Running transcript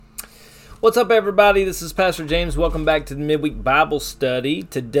What's up, everybody? This is Pastor James. Welcome back to the Midweek Bible Study.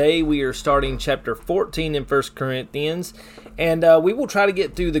 Today we are starting chapter 14 in 1 Corinthians, and we will try to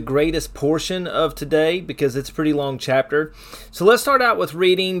get through the greatest portion of today because it's a pretty long chapter. So let's start out with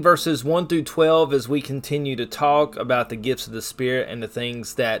reading verses 1 through 12 as we continue to talk about the gifts of the Spirit and the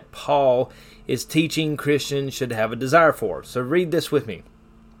things that Paul is teaching Christians should have a desire for. So read this with me.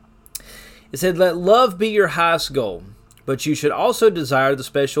 It said, "Let love be your highest goal. But you should also desire the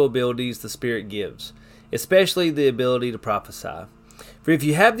special abilities the Spirit gives, especially the ability to prophesy. For if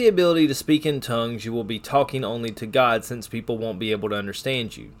you have the ability to speak in tongues, you will be talking only to God, since people won't be able to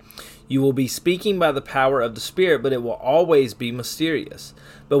understand you. You will be speaking by the power of the Spirit, but it will always be mysterious.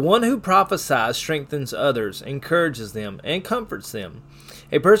 But one who prophesies strengthens others, encourages them, and comforts them.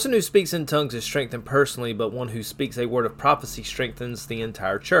 A person who speaks in tongues is strengthened personally, but one who speaks a word of prophecy strengthens the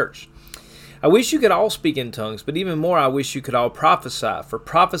entire church. I wish you could all speak in tongues, but even more I wish you could all prophesy, for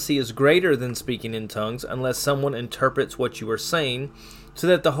prophecy is greater than speaking in tongues unless someone interprets what you are saying, so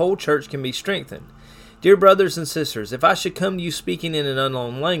that the whole church can be strengthened. Dear brothers and sisters, if I should come to you speaking in an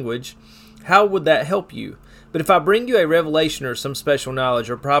unknown language, how would that help you? But if I bring you a revelation or some special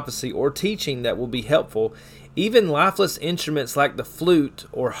knowledge or prophecy or teaching that will be helpful, even lifeless instruments like the flute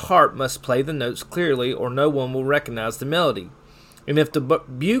or harp must play the notes clearly, or no one will recognize the melody. And if the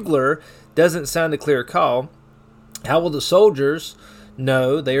bugler doesn't sound a clear call, how will the soldiers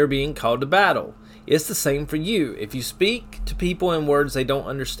know they are being called to battle? It's the same for you. If you speak to people in words they don't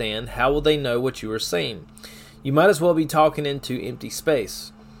understand, how will they know what you are saying? You might as well be talking into empty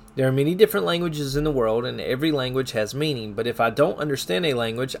space. There are many different languages in the world, and every language has meaning. But if I don't understand a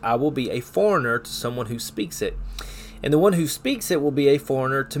language, I will be a foreigner to someone who speaks it. And the one who speaks it will be a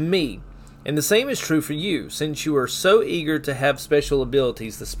foreigner to me. And the same is true for you. Since you are so eager to have special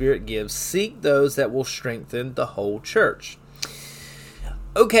abilities the Spirit gives, seek those that will strengthen the whole church."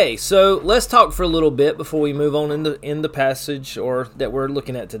 Okay, so let's talk for a little bit before we move on in the passage or that we're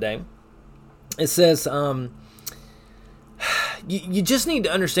looking at today. It says, you just need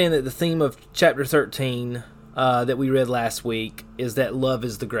to understand that the theme of chapter 13 that we read last week is that love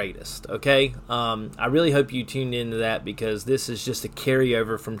is the greatest, okay? I really hope you tuned into that because this is just a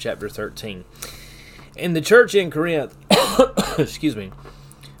carryover from chapter 13. And the church in Corinth,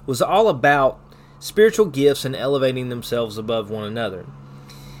 was all about spiritual gifts and elevating themselves above one another.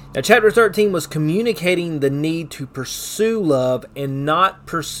 Now, chapter 13 was communicating the need to pursue love and not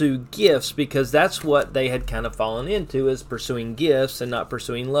pursue gifts, because that's what they had kind of fallen into, is pursuing gifts and not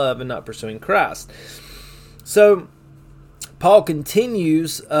pursuing love and not pursuing Christ. So, Paul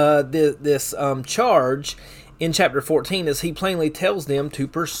continues this charge in chapter 14 as he plainly tells them to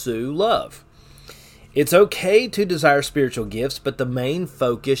pursue love. It's okay to desire spiritual gifts, but the main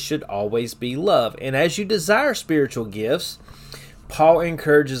focus should always be love. And as you desire spiritual gifts, Paul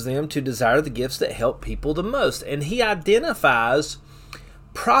encourages them to desire the gifts that help people the most. And he identifies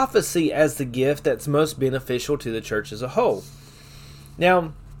prophecy as the gift that's most beneficial to the church as a whole.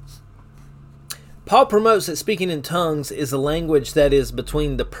 Now, Paul promotes that speaking in tongues is a language that is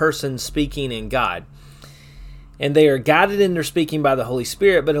between the person speaking and God. And they are guided in their speaking by the Holy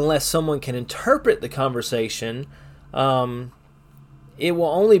Spirit, but unless someone can interpret the conversation, it will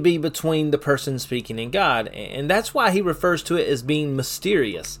only be between the person speaking and God. And that's why he refers to it as being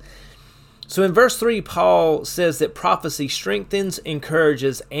mysterious. So in verse 3, Paul says that prophecy strengthens,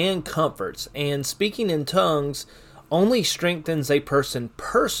 encourages, and comforts. And speaking in tongues only strengthens a person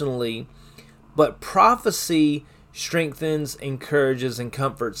personally, but prophecy strengthens, encourages, and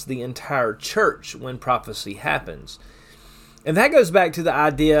comforts the entire church when prophecy happens. And that goes back to the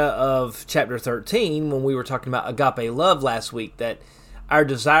idea of chapter 13 when we were talking about agape love last week, that our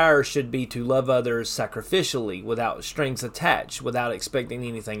desire should be to love others sacrificially, without strings attached, without expecting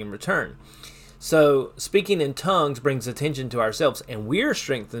anything in return. So speaking in tongues brings attention to ourselves, and we're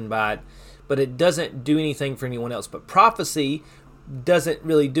strengthened by it, but it doesn't do anything for anyone else. But prophecy doesn't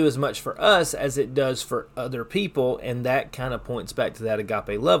really do as much for us as it does for other people, and that kind of points back to that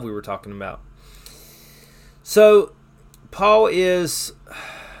agape love we were talking about. So Paul is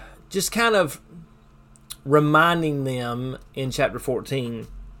just kind of reminding them in chapter 14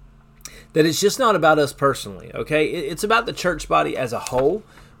 that it's just not about us personally, okay? It's about the church body as a whole.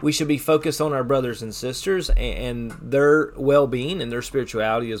 We should be focused on our brothers and sisters and their well-being and their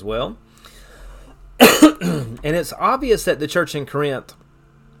spirituality as well. And it's obvious that the church in Corinth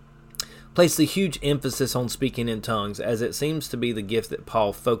placed a huge emphasis on speaking in tongues, as it seems to be the gift that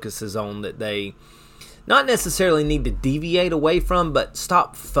Paul focuses on, that they not necessarily need to deviate away from, but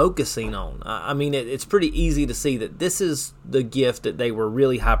stop focusing on. I mean, it's pretty easy to see that this is the gift that they were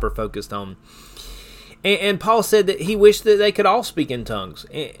really hyper-focused on. And Paul said that he wished that they could all speak in tongues.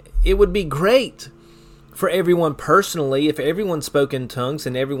 It would be great for everyone personally if everyone spoke in tongues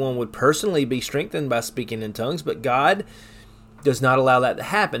and everyone would personally be strengthened by speaking in tongues, but God does not allow that to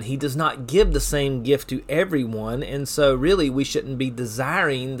happen. He does not give the same gift to everyone, and so really we shouldn't be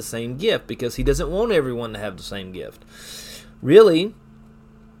desiring the same gift because he doesn't want everyone to have the same gift. Really,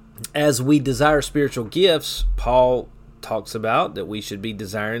 as we desire spiritual gifts, Paul talks about that we should be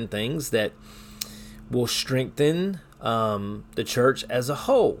desiring things that will strengthen the church as a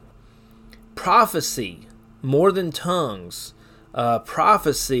whole. Prophecy, more than tongues,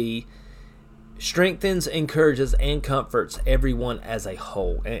 prophecy strengthens, encourages, and comforts everyone as a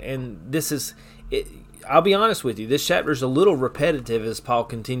whole. And this is, I'll be honest with you, this chapter is a little repetitive as Paul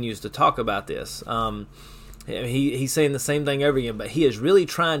continues to talk about this. He's saying the same thing over again, but he is really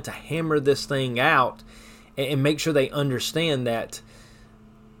trying to hammer this thing out and make sure they understand that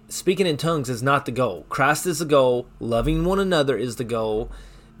speaking in tongues is not the goal. Christ is the goal. Loving one another is the goal.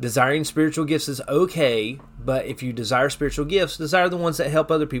 Desiring spiritual gifts is okay, but if you desire spiritual gifts, desire the ones that help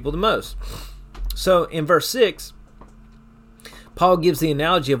other people the most. So in verse 6, Paul gives the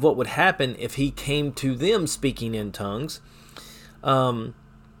analogy of what would happen if he came to them speaking in tongues.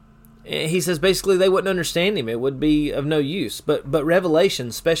 He says basically they wouldn't understand him. It would be of no use. But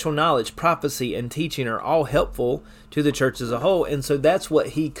revelation, special knowledge, prophecy, and teaching are all helpful to the church as a whole. And so that's what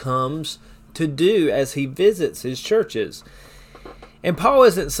he comes to do as he visits his churches. And Paul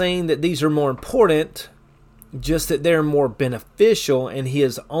isn't saying that these are more important, just that they're more beneficial, and he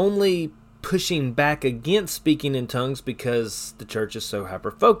is only pushing back against speaking in tongues because the church is so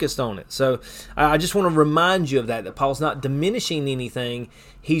hyper-focused on it. So I just want to remind you of that Paul's not diminishing anything.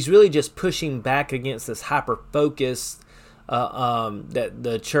 He's really just pushing back against this hyper-focus that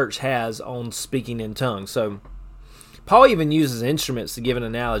the church has on speaking in tongues. So Paul even uses instruments to give an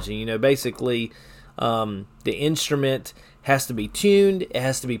analogy. You know, basically the instrument has to be tuned. It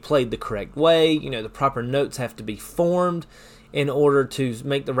has to be played the correct way. You know, the proper notes have to be formed in order to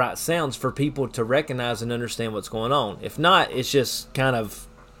make the right sounds for people to recognize and understand what's going on. If not, it's just kind of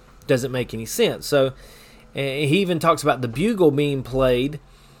doesn't make any sense. So he even talks about the bugle being played,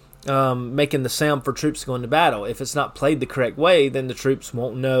 making the sound for troops going to battle. If it's not played the correct way, then the troops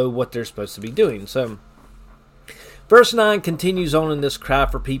won't know what they're supposed to be doing. So verse 9 continues on in this cry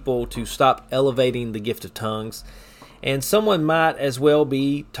for people to stop elevating the gift of tongues. And someone might as well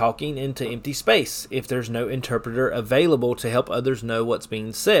be talking into empty space if there's no interpreter available to help others know what's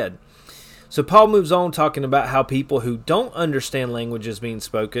being said. So Paul moves on talking about how people who don't understand languages being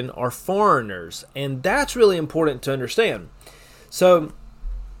spoken are foreigners. And that's really important to understand. So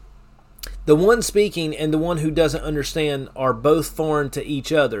the one speaking and the one who doesn't understand are both foreign to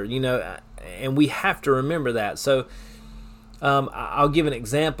each other, you know, and we have to remember that. So I'll give an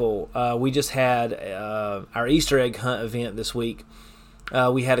example. We just had our Easter egg hunt event this week.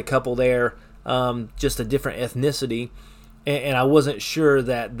 We had a couple there, just a different ethnicity, and I wasn't sure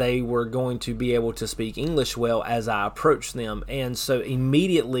that they were going to be able to speak English well as I approached them. And so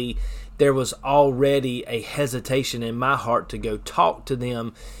immediately there was already a hesitation in my heart to go talk to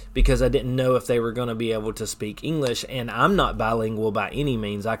them because I didn't know if they were going to be able to speak English. And I'm not bilingual by any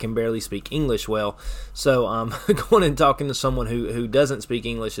means. I can barely speak English well. So going and talking to someone who doesn't speak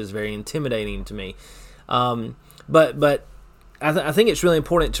English is very intimidating to me. But I think it's really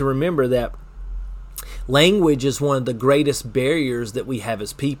important to remember that language is one of the greatest barriers that we have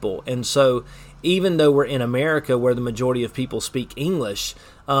as people. And so even though we're in America where the majority of people speak English,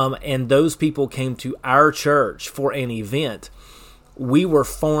 and those people came to our church for an event, we were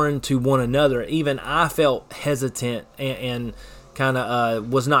foreign to one another. Even I felt hesitant and kind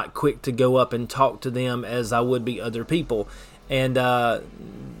of was not quick to go up and talk to them as I would be other people. And I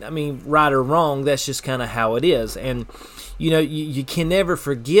mean, right or wrong, that's just kind of how it is. And you know, you can never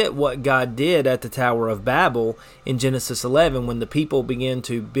forget what God did at the Tower of Babel in Genesis 11 when the people began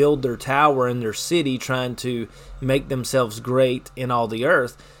to build their tower in their city trying to make themselves great in all the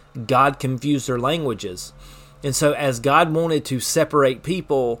earth. God confused their languages. And so as God wanted to separate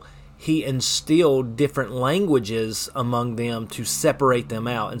people, he instilled different languages among them to separate them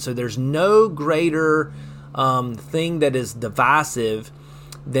out. And so there's no greater thing that is divisive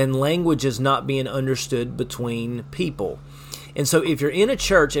than languages not being understood between people. And so if you're in a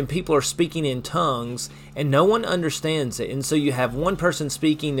church and people are speaking in tongues and no one understands it, and so you have one person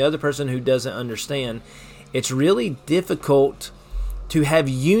speaking, the other person who doesn't understand, it's really difficult to have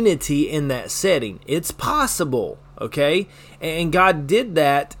unity in that setting. It's possible, okay? And God did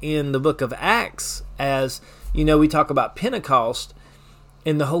that in the book of Acts. As, you know, we talk about Pentecost.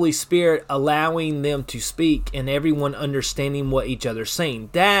 and the Holy Spirit allowing them to speak and everyone understanding what each other's saying.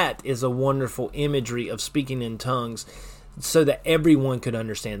 That is a wonderful imagery of speaking in tongues so that everyone could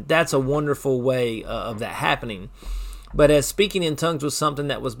understand. That's a wonderful way of that happening. But as speaking in tongues was something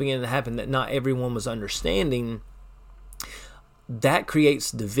that was beginning to happen that not everyone was understanding, that creates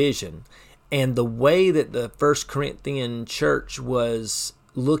division. And the way that the First Corinthian church was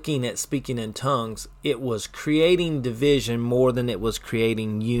looking at speaking in tongues, it was creating division more than it was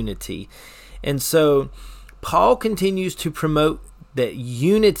creating unity. And so Paul continues to promote that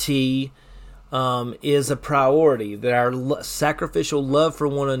unity is a priority, that our sacrificial love for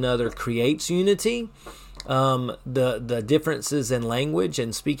one another creates unity. The differences in language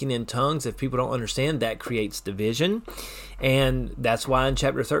and speaking in tongues, if people don't understand, that creates division. And that's why in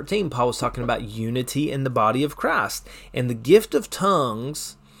chapter 13, Paul was talking about unity in the body of Christ. And the gift of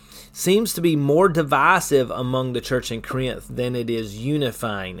tongues seems to be more divisive among the church in Corinth than it is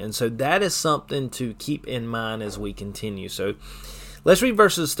unifying. And so that is something to keep in mind as we continue. So let's read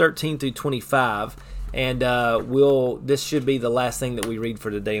verses 13 through 25. And this should be the last thing that we read for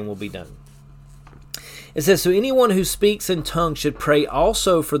today, and we'll be done. It says, "So anyone who speaks in tongues should pray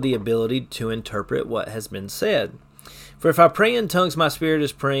also for the ability to interpret what has been said. For if I pray in tongues, my spirit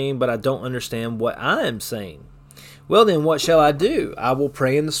is praying, but I don't understand what I am saying. Well then, what shall I do? I will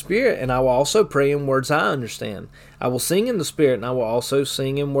pray in the Spirit, and I will also pray in words I understand. I will sing in the Spirit, and I will also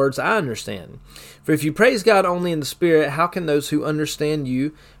sing in words I understand. For if you praise God only in the Spirit, how can those who understand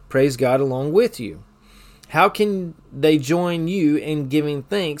you praise God along with you? How can they join you in giving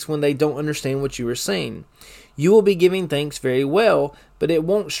thanks when they don't understand what you are saying? You will be giving thanks very well, but it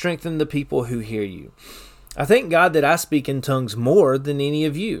won't strengthen the people who hear you. I thank God that I speak in tongues more than any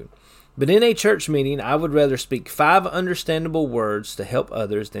of you. But in a church meeting, I would rather speak 5 understandable words to help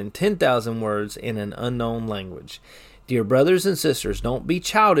others than 10,000 words in an unknown language. Dear brothers and sisters, don't be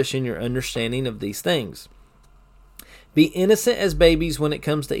childish in your understanding of these things. Be innocent as babies when it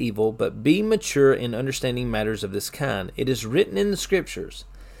comes to evil, but be mature in understanding matters of this kind. It is written in the Scriptures,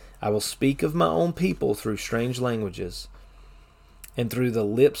 I will speak of my own people through strange languages and through the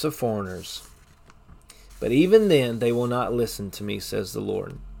lips of foreigners. But even then they will not listen to me, says the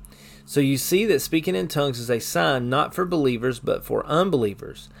Lord. So you see that speaking in tongues is a sign not for believers, but for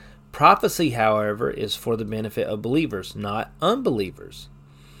unbelievers. Prophecy, however, is for the benefit of believers, not unbelievers.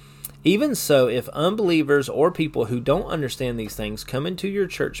 Even so, if unbelievers or people who don't understand these things come into your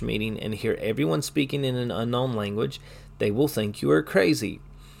church meeting and hear everyone speaking in an unknown language, they will think you are crazy.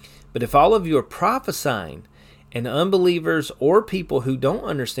 But if all of you are prophesying, and unbelievers or people who don't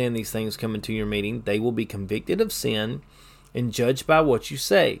understand these things come into your meeting, they will be convicted of sin and judged by what you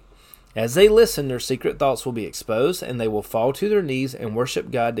say. As they listen, their secret thoughts will be exposed, and they will fall to their knees and worship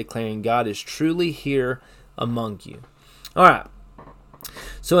God, declaring God is truly here among you." All right.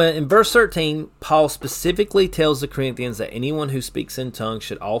 So in verse 13, Paul specifically tells the Corinthians that anyone who speaks in tongues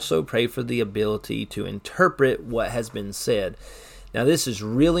should also pray for the ability to interpret what has been said. Now, this is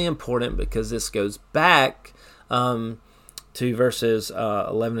really important because this goes back to verses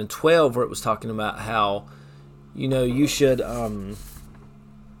 11 and 12, where it was talking about how, you should...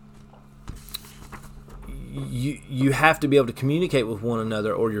 You have to be able to communicate with one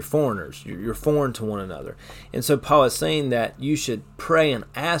another, or you're foreigners. You're foreign to one another. And so Paul is saying that you should pray and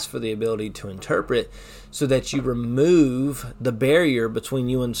ask for the ability to interpret so that you remove the barrier between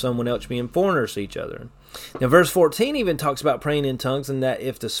you and someone else being foreigners to each other. Now, verse 14 even talks about praying in tongues, and that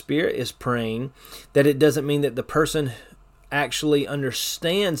if the Spirit is praying, that it doesn't mean that the person actually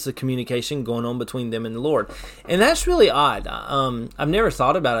understands the communication going on between them and the Lord. And that's really odd. I've never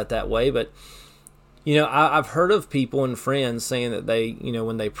thought about it that way, but I've heard of people and friends saying that they,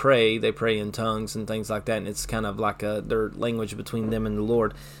 when they pray in tongues and things like that, and it's kind of like their language between them and the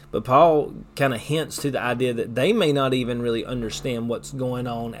Lord. But Paul kind of hints to the idea that they may not even really understand what's going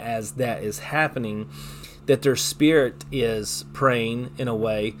on as that is happening, that their spirit is praying in a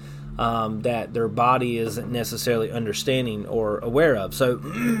way that their body isn't necessarily understanding or aware of. So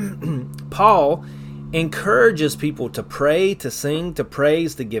Paul encourages people to pray, to sing, to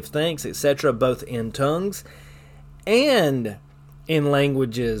praise, to give thanks, etc., both in tongues and in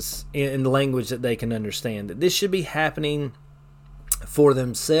languages, in the language that they can understand. That this should be happening for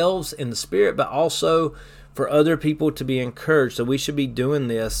themselves in the Spirit, but also for other people to be encouraged. So we should be doing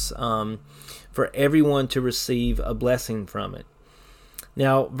this for everyone to receive a blessing from it.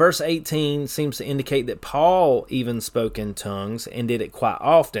 Now, verse 18 seems to indicate that Paul even spoke in tongues and did it quite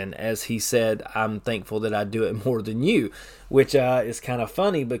often, as he said, I'm thankful that I do it more than you, which is kind of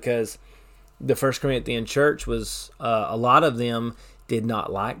funny because the First Corinthian church was, a lot of them did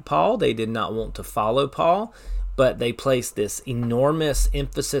not like Paul. They did not want to follow Paul, but they place this enormous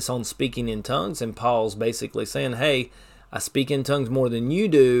emphasis on speaking in tongues, and Paul's basically saying, hey, I speak in tongues more than you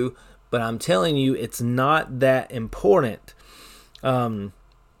do, but I'm telling you it's not that important. And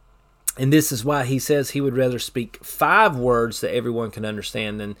this is why he says he would rather speak 5 words that everyone can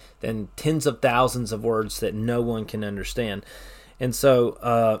understand than tens of thousands of words that no one can understand. And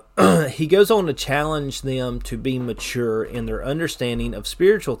so he goes on to challenge them to be mature in their understanding of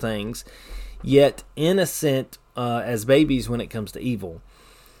spiritual things, yet innocent as babies when it comes to evil.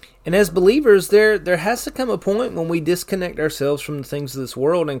 And as believers, there has to come a point when we disconnect ourselves from the things of this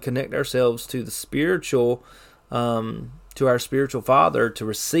world and connect ourselves to the spiritual, to our spiritual Father, to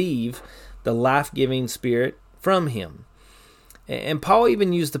receive the life-giving Spirit from Him. And Paul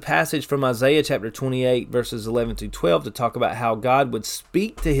even used the passage from Isaiah chapter 28, verses 11 through 12, to talk about how God would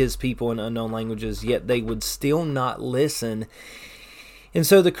speak to His people in unknown languages, yet they would still not listen. And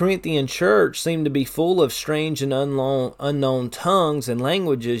so the Corinthian church seemed to be full of strange and unknown tongues and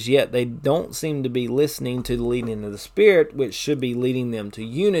languages, yet they don't seem to be listening to the leading of the Spirit, which should be leading them to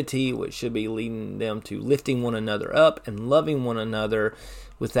unity, which should be leading them to lifting one another up and loving one another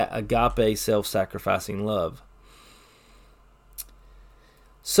with that agape, self-sacrificing love.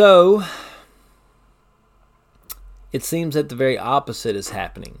 So, it seems that the very opposite is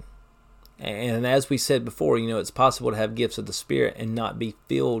happening. And as we said before, it's possible to have gifts of the Spirit and not be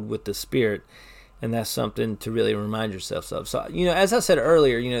filled with the Spirit. And that's something to really remind yourselves of. So, as I said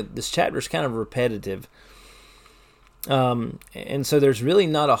earlier, this chapter is kind of repetitive. And so there's really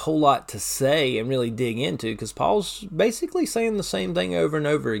not a whole lot to say and really dig into, because Paul's basically saying the same thing over and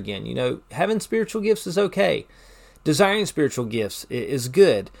over again. Having spiritual gifts is okay. Desiring spiritual gifts is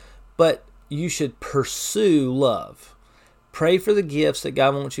good. But you should pursue love. Pray for the gifts that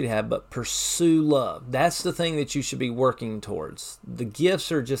God wants you to have, but pursue love. That's the thing that you should be working towards. The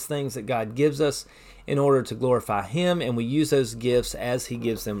gifts are just things that God gives us in order to glorify Him, and we use those gifts as He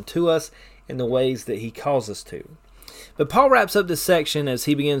gives them to us in the ways that He calls us to. But Paul wraps up this section as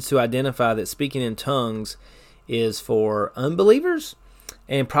he begins to identify that speaking in tongues is for unbelievers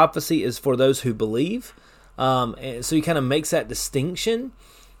and prophecy is for those who believe. And so he kind of makes that distinction,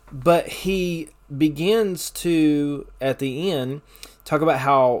 but he begins to, at the end, talk about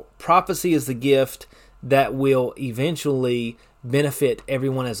how prophecy is the gift that will eventually benefit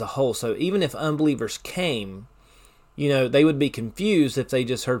everyone as a whole. So even if unbelievers came, they would be confused if they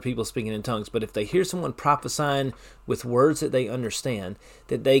just heard people speaking in tongues. But if they hear someone prophesying with words that they understand,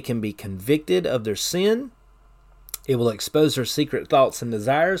 that they can be convicted of their sin, it will expose their secret thoughts and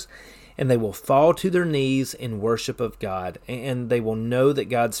desires, and they will fall to their knees in worship of God, and they will know that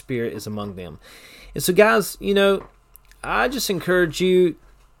God's Spirit is among them. And so, guys, I just encourage you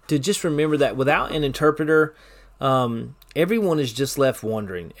to just remember that without an interpreter, everyone is just left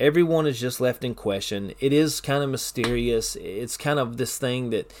wondering. Everyone is just left in question. It is kind of mysterious. It's kind of this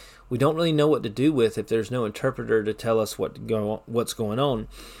thing that we don't really know what to do with if there's no interpreter to tell us what's going on.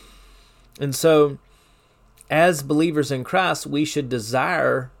 And so, as believers in Christ, we should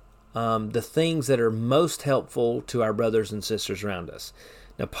desire the things that are most helpful to our brothers and sisters around us.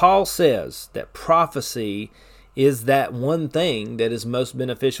 Now, Paul says that prophecy is that one thing that is most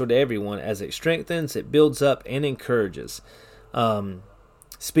beneficial to everyone, as it strengthens, it builds up, and encourages.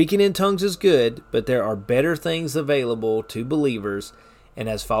 Speaking in tongues is good, but there are better things available to believers, and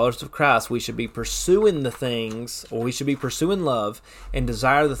as followers of Christ, we should be pursuing the things, or we should be pursuing love, and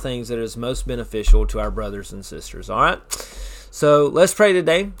desire the things that is most beneficial to our brothers and sisters. All right? So let's pray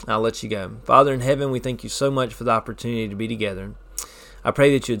today. I'll let you go. Father in heaven, we thank you so much for the opportunity to be together. I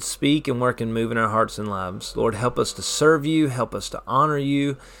pray that you'd speak and work and move in our hearts and lives. Lord, help us to serve you. Help us to honor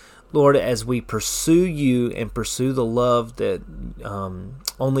you. Lord, as we pursue you and pursue the love that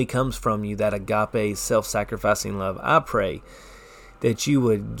only comes from you, that agape, self-sacrificing love, I pray that you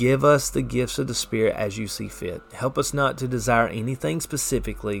would give us the gifts of the Spirit as you see fit. Help us not to desire anything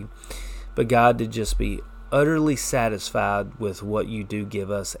specifically, but God, to just be utterly satisfied with what you do give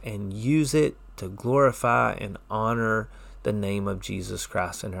us and use it to glorify and honor the name of Jesus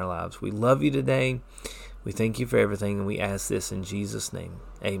Christ in our lives. We love you today. We thank you for everything, and we ask this in Jesus' name.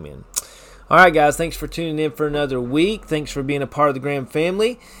 Amen. All right, guys, thanks for tuning in for another week. Thanks for being a part of the Graham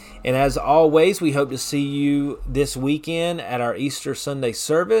family. And as always, we hope to see you this weekend at our Easter Sunday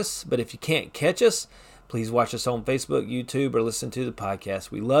service. But if you can't catch us, please watch us on Facebook, YouTube, or listen to the podcast.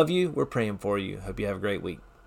 We love you. We're praying for you. Hope you have a great week.